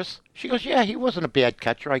Scott Service? She goes, yeah, he wasn't a bad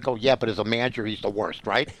catcher. I go, yeah, but as a manager, he's the worst,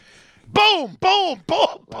 right? Boom, boom,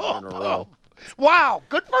 boom, boom, boom. Wow,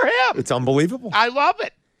 good for him. It's unbelievable. I love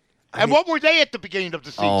it. And what were they at the beginning of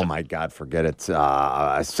the season? Oh, my God, forget it.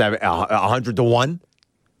 100-1.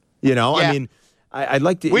 You know, I mean, I'd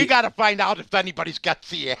like to. We got to find out if anybody's got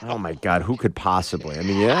Seattle. Oh, my God, who could possibly? I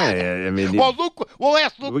mean, well, Luke, we'll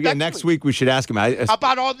ask Luke next week. We should ask him. How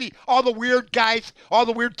about all the weird guys, all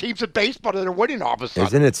the weird teams in baseball that are winning all of a sudden?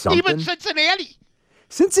 Isn't it something? Even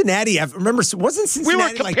Cincinnati. I remember, wasn't Cincinnati? We were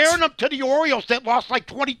comparing them to the Orioles that lost like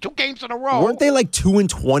 22 games in a row. Weren't they like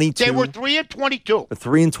 2-22? They were 3-22.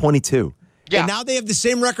 3-22. Yeah. And now they have the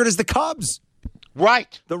same record as the Cubs.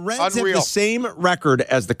 Right. The Reds have the same record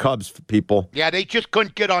as the Cubs, people. Yeah, they just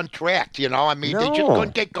couldn't get on track, you know. I mean, they just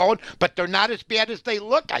couldn't get going, but they're not as bad as they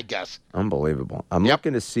look, I guess. Unbelievable. I'm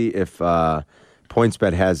looking to see if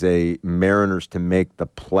PointsBet has a Mariners to make the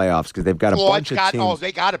playoffs because they've got a bunch of teams. Oh,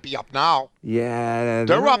 they got to be up now. Yeah.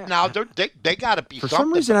 They're up now. They got to be For something.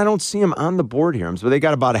 some reason, I don't see them on the board here. So they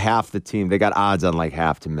got about half the team. They got odds on like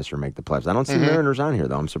half to miss or make the playoffs. I don't see Mariners on here,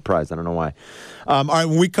 though. I'm surprised. I don't know why. All right,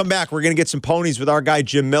 when we come back, we're going to get some ponies with our guy,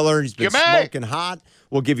 Jim Miller. He's been smoking hot.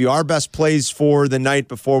 We'll give you our best plays for the night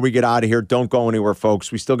before we get out of here. Don't go anywhere,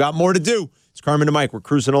 folks. We still got more to do. It's Carmen and Mike. We're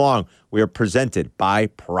cruising along. We are presented by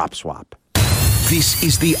PropSwap. This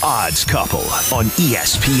is The Odds Couple on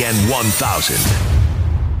ESPN 1000.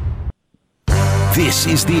 This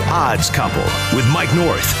is The Odds Couple with Mike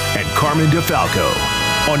North and Carmen DeFalco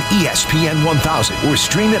on ESPN 1000. Or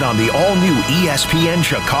stream it on the all-new ESPN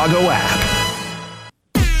Chicago app.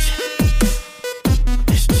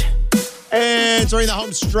 And it's already the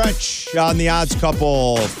home stretch on The Odds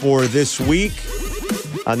Couple for this week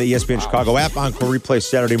on the ESPN Chicago app. Encore replay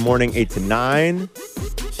Saturday morning, 8 to 9.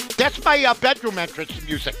 That's my bedroom entrance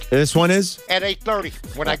music. This one is? At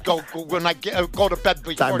 8:30 when I go to bed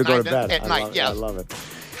before Time to go to bed. at night. Yes. I love it.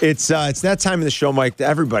 It's that time of the show, Mike.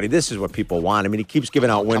 Everybody, this is what people want. I mean, he keeps giving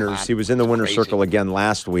out winners. He was in the winner's circle again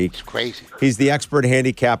last week. It's crazy. He's the expert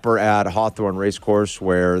handicapper at Hawthorne Racecourse,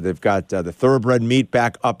 where they've got the thoroughbred meet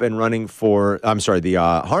back up and running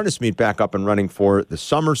the harness meet back up and running for the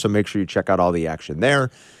summer. So make sure you check out all the action there.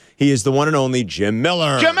 He is the one and only Jim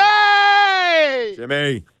Miller.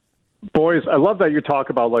 Jimmy! Boys, I love that you talk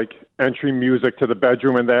about like entry music to the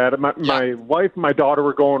bedroom and that. My wife and my daughter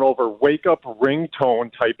were going over wake up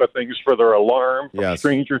ringtone type of things for their alarm from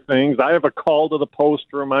Stranger Things. I have a call to the post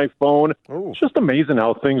for my phone. Ooh. It's just amazing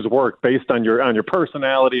how things work based on your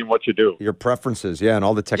personality and what you do. Your preferences, and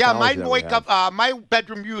all the technology. Yeah, my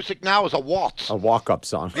bedroom music now is a waltz. A walk-up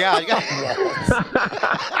song. Yeah, I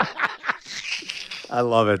got I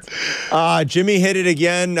love it. Jimmy hit it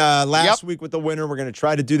again last week with the winner. We're going to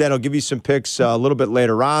try to do that. I'll give you some picks a little bit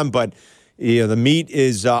later on, but the meet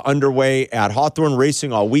is underway at Hawthorne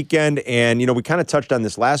Racing all weekend, and we kind of touched on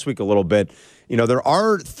this last week a little bit. There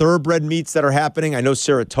are thoroughbred meets that are happening. I know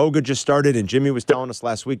Saratoga just started, and Jimmy was telling us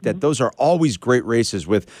last week that those are always great races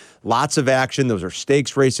with lots of action. Those are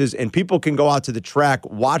stakes races, and people can go out to the track,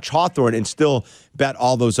 watch Hawthorne, and still bet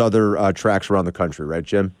all those other tracks around the country, right,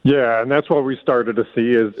 Jim? Yeah, and that's what we started to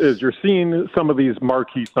see is you're seeing some of these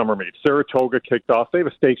marquee summer meets. Saratoga kicked off. They have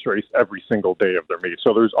a stakes race every single day of their meet,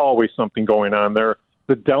 so there's always something going on there.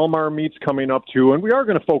 The Del Mar meet's coming up, too, and we are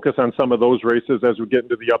going to focus on some of those races as we get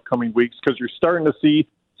into the upcoming weeks because you're starting to see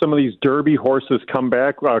some of these Derby horses come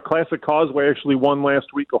back. Classic Causeway actually won last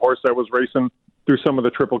week, a horse that was racing through some of the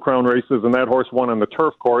Triple Crown races, and that horse won on the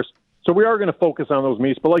turf course. So we are going to focus on those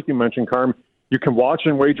meets, but like you mentioned, Carm, you can watch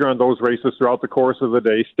and wager on those races throughout the course of the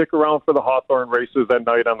day. Stick around for the Hawthorne races at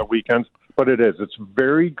night on the weekends, but it's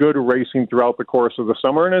very good racing throughout the course of the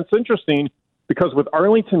summer, and it's interesting because with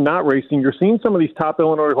Arlington not racing, you're seeing some of these top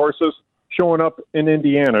Illinois horses showing up in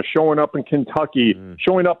Indiana, showing up in Kentucky,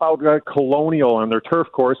 showing up out at Colonial on their turf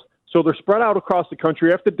course. So they're spread out across the country.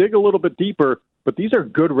 You have to dig a little bit deeper, but these are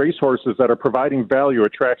good racehorses that are providing value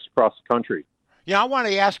at tracks across the country. I want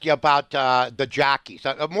to ask you about the jockeys.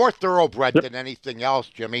 More thoroughbred than anything else,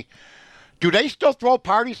 Jimmy. Do they still throw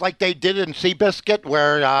parties like they did in Seabiscuit,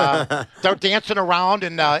 where they're dancing around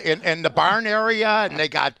in the barn area and they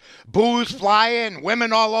got booze flying,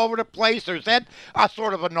 women all over the place? Or is that a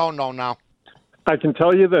sort of a no-no now? I can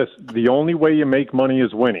tell you this. The only way you make money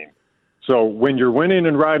is winning. So when you're winning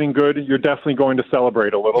and riding good, you're definitely going to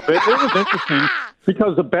celebrate a little bit. It was interesting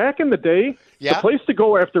because back in the day, the place to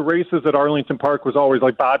go after races at Arlington Park was always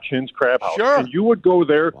like Bob Chinn's Crab House. Sure. And you would go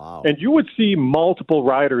there and you would see multiple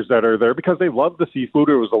riders that are there because they love the seafood.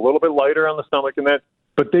 It was a little bit lighter on the stomach and that,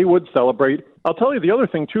 but they would celebrate. I'll tell you the other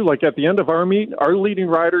thing too, like at the end of our meet, our leading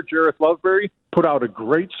rider, Jareth Loveberry, put out a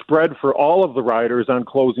great spread for all of the riders on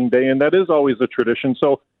closing day, and that is always a tradition.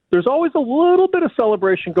 So there's always a little bit of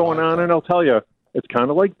celebration going on, and I'll tell you, it's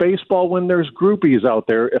kind of like baseball when there's groupies out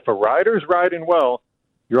there. If a rider's riding well,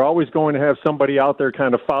 you're always going to have somebody out there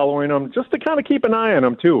kind of following them just to kind of keep an eye on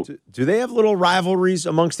them, too. Do they have little rivalries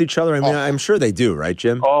amongst each other? I mean, I'm sure they do, right,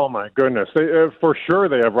 Jim? Oh, my goodness. For sure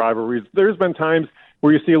they have rivalries. There's been times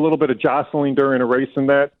where you see a little bit of jostling during a race and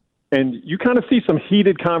that, and you kind of see some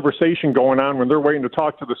heated conversation going on when they're waiting to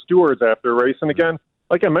talk to the stewards after a race. And again,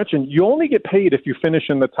 like I mentioned, you only get paid if you finish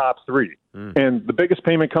in the top three. And the biggest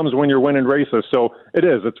payment comes when you're winning races. So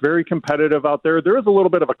it's very competitive out there. There is a little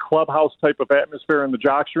bit of a clubhouse type of atmosphere in the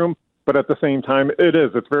jocks room, but at the same time,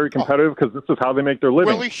 it's very competitive because this is how they make their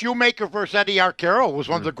living. Willie Shoemaker versus Eddie Arcaro was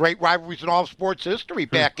one of the great rivalries in all of sports history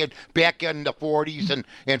back in the 40s and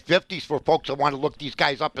 50s for folks that want to look these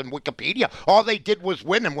guys up in Wikipedia. All they did was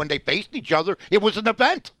win, and when they faced each other, it was an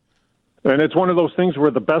event. And it's one of those things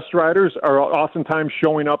where the best riders are oftentimes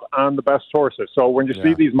showing up on the best horses. So when you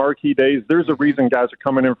see these marquee days, there's a reason guys are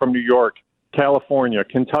coming in from New York, California,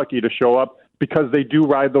 Kentucky to show up because they do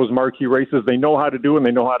ride those marquee races. They know how to do and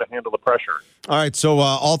they know how to handle the pressure. All right, so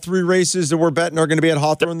all three races that we're betting are going to be at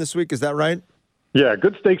Hawthorne this week. Is that right? Yeah,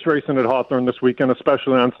 good stakes racing at Hawthorne this weekend,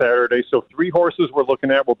 especially on Saturday. So 3 horses we're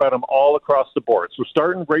looking at. We'll bet them all across the board. So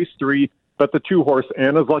starting race 3, bet the 2-horse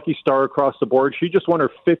Anna's Lucky Star across the board. She just won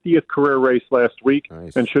her 50th career race last week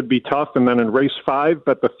and should be tough. And then in race 5,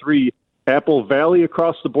 bet the 3 Apple Valley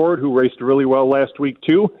across the board, who raced really well last week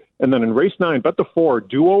too. And then in race 9, bet the 4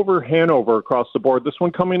 Do Over Hanover across the board. This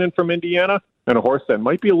one coming in from Indiana, and a horse that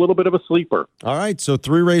might be a little bit of a sleeper. All right, so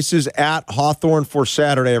 3 races at Hawthorne for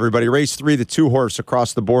Saturday, everybody. Race 3, the 2-horse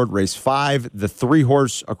across the board. Race 5, the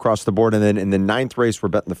 3-horse across the board. And then in the 9th race, we're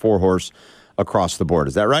betting the 4-horse across the board.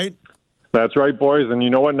 Is that right? That's right, boys. And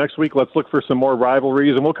you know what? Next week, let's look for some more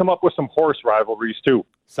rivalries, and we'll come up with some horse rivalries, too.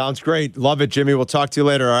 Sounds great. Love it, Jimmy. We'll talk to you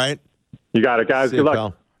later, all right? You got it, guys. Good luck.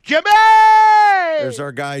 Pal. Jimmy! There's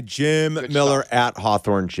our guy, Jim Miller at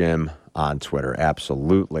Hawthorne Jim on Twitter.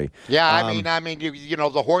 Absolutely. Yeah, I mean, you know,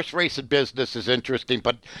 the horse racing business is interesting,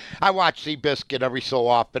 but I watch Seabiscuit every so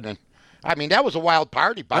often, and I mean, that was a wild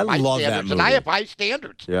party by my standards, and I have high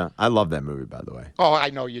standards. Yeah, I love that movie, by the way. Oh,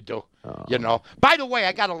 I know you do. You know. By the way,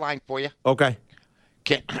 I got a line for you. Okay.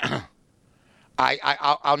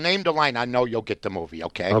 I'll name the line. I know you'll get the movie.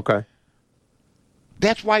 Okay. Okay.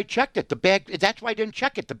 That's why I checked it. That's why I didn't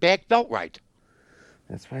check it. The bag felt right.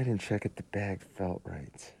 That's why I didn't check it. The bag felt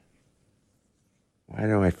right. Why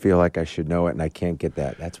do I feel like I should know it and I can't get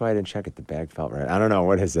that? That's why I didn't check it. The bag felt right. I don't know.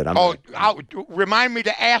 What is it? Remind me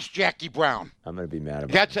to ask Jackie Brown. I'm going to be mad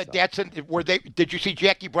about Did you see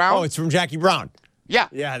Jackie Brown? Oh, it's from Jackie Brown. Yeah.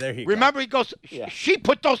 Yeah, there he goes. Remember, he goes, she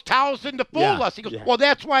put those towels in to fool us. He goes, well,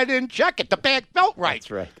 that's why I didn't check it. The bag felt right. That's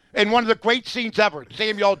right. And one of the great scenes ever.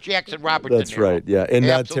 Samuel L. Jackson, Robert That's De Niro. right, yeah. And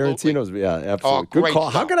Tarantino's, absolutely. Oh, good call.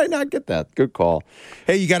 stuff. How could I not get that? Good call.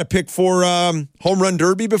 Hey, you got a pick for Home Run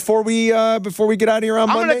Derby before we get out of here on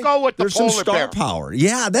Monday? I'm going to go with There's the some polar star bear. power.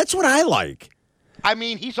 Yeah, that's what I like. I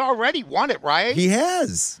mean, he's already won it, right? He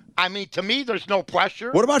has. I mean, to me, there's no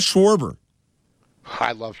pressure. What about Schwarber?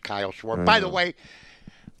 I love Kyle Schwarber. By the way,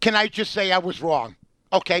 can I just say I was wrong?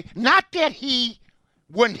 Okay, not that he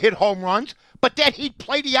wouldn't hit home runs, but that he'd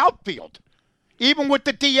play the outfield, even with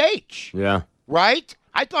the DH. Yeah. Right?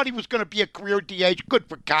 I thought he was going to be a career DH. Good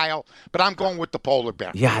for Kyle, but I'm going with the polar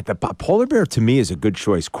bear. Yeah, the polar bear to me is a good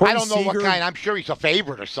choice. Corey I don't know Seager, what kind. I'm sure he's a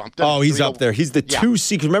favorite or something. Oh, he's up there. He's the 2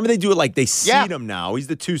 seed. Remember they do it like they seed him now. He's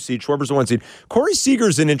the 2 seed. Schwarber's the 1 seed. Corey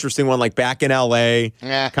Seager's an interesting one, like back in L.A.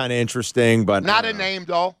 Yeah. Kind of interesting, but not a name,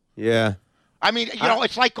 though. Yeah. I mean,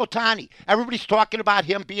 it's like Ohtani. Everybody's talking about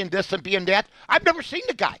him being this and being that. I've never seen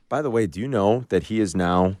the guy. By the way, do you know that he is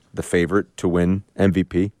now the favorite to win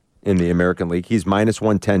MVP in the American League? He's minus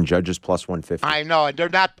 110, judges plus 150. I know, and they're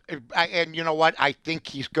not. And you know what? I think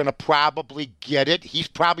he's going to probably get it. He's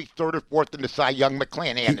probably third or fourth in the Cy Young.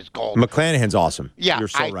 McClanahan is gold. McClanahan's awesome. Yeah, you're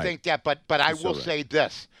so I right. think that. But I will say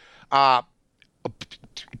this: to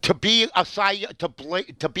be a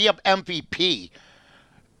to be an MVP.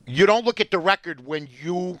 You don't look at the record when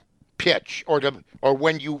you pitch or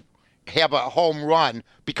when you have a home run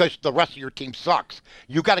because the rest of your team sucks.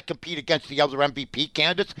 You got to compete against the other MVP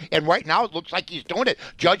candidates, and right now it looks like he's doing it.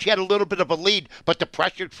 Judge had a little bit of a lead, but the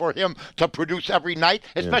pressure for him to produce every night,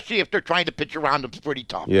 especially if they're trying to pitch around him, is pretty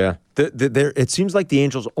tough. Yeah, it seems like the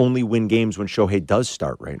Angels only win games when Shohei does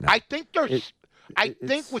start right now. I think I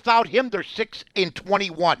think without him, they're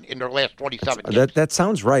 6-21 in their last 27 games. That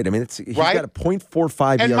sounds right. I mean, he's got a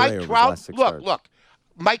 .45 and ERA Mike over Trout, the last 6 starts. look,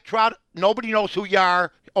 Mike Trout, nobody knows who you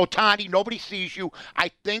are. Ohtani, nobody sees you.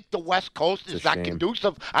 I think the West Coast is not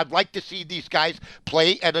conducive. I'd like to see these guys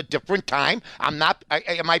play at a different time. Am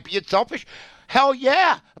I being selfish? Hell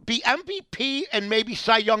yeah. Be MVP and maybe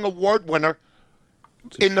Cy Young Award winner.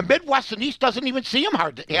 In the Midwest and East doesn't even see him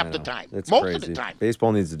half the time. It's Most crazy. of the time.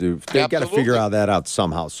 Baseball needs to do. They've got to figure that out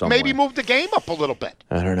somehow, somewhere. Maybe move the game up a little bit.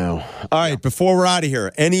 I don't know. All right, before we're out of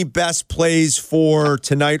here, any best plays for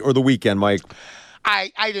tonight or the weekend, Mike? I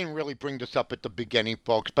didn't really bring this up at the beginning,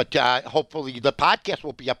 folks, but hopefully the podcast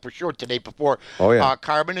will be up for sure today before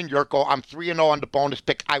Carmen and Yurko. I'm 3-0 on the bonus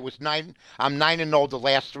pick. I'm 9-0 the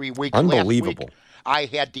last 3 weeks. Unbelievable. Last week, I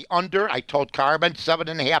had the under. I told Carmen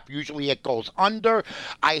 7.5. Usually it goes under.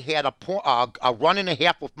 I had a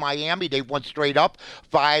 1.5 with Miami. They went straight up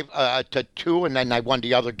 5-2, and then I won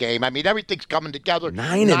the other game. I mean, everything's coming together.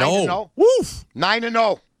 9-0. Woof.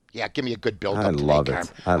 9-0. Yeah, give me a good build-up. I love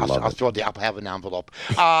it. I'll have an envelope.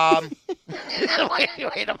 Wait a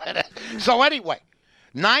minute. So anyway,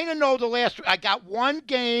 9-0 the last. I got one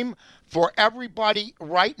game for everybody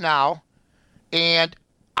right now, and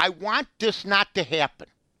I want this not to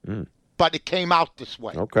happen, but it came out this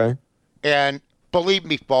way. Okay. And believe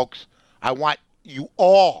me, folks, I want you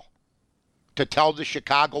all to tell the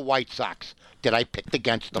Chicago White Sox that I picked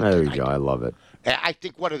against them There tonight. you go. I love it. I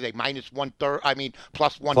think, what are they, minus 130? I mean,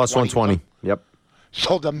 plus 120. Plus 120. Yep.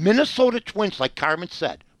 So the Minnesota Twins, like Carmen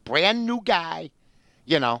said, brand new guy,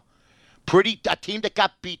 a team that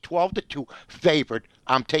got beat 12-2, favored.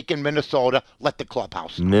 I'm taking Minnesota. Let the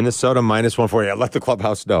clubhouse know. Minnesota minus 140. Yeah, let the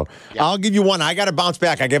clubhouse know. Yep. I'll give you one. I got to bounce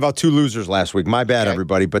back. I gave out 2 losers last week. My bad,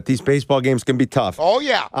 everybody. But these baseball games can be tough. Oh,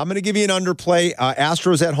 yeah. I'm going to give you an underplay.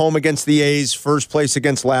 Astros at home against the A's. First place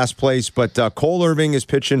against last place. But Cole Irving is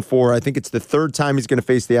pitching for, I think it's the 3rd time he's going to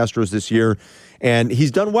face the Astros this year. And he's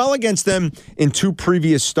done well against them in 2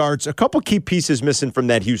 previous starts. A couple key pieces missing from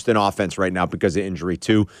that Houston offense right now because of injury,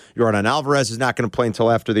 too. Yordan Alvarez is not going to play until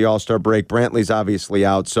after the All-Star break. Brantley's obviously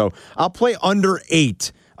out. So I'll play under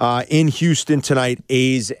 8 in Houston tonight,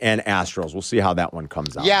 A's and Astros. We'll see how that one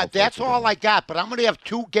comes out. Yeah, Hopefully that's all I got. But I'm going to have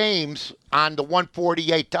 2 games on the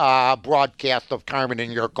 148 broadcast of Carmen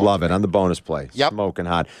and Yurko. Love it on the bonus play. Yep. Smoking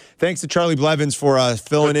hot. Thanks to Charlie Blevins for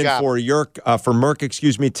filling in for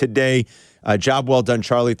Merck, today. Job well done,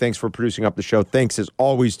 Charlie. Thanks for producing up the show. Thanks, as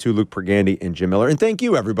always, to Luke Pergande and Jim Miller. And thank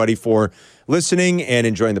you, everybody, for listening and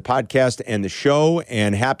enjoying the podcast and the show.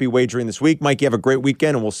 And happy wagering this week. Mike, you have a great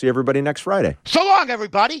weekend, and we'll see everybody next Friday. So long,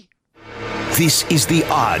 everybody. This is The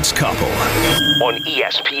Odds Couple on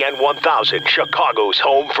ESPN 1000, Chicago's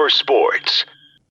home for sports.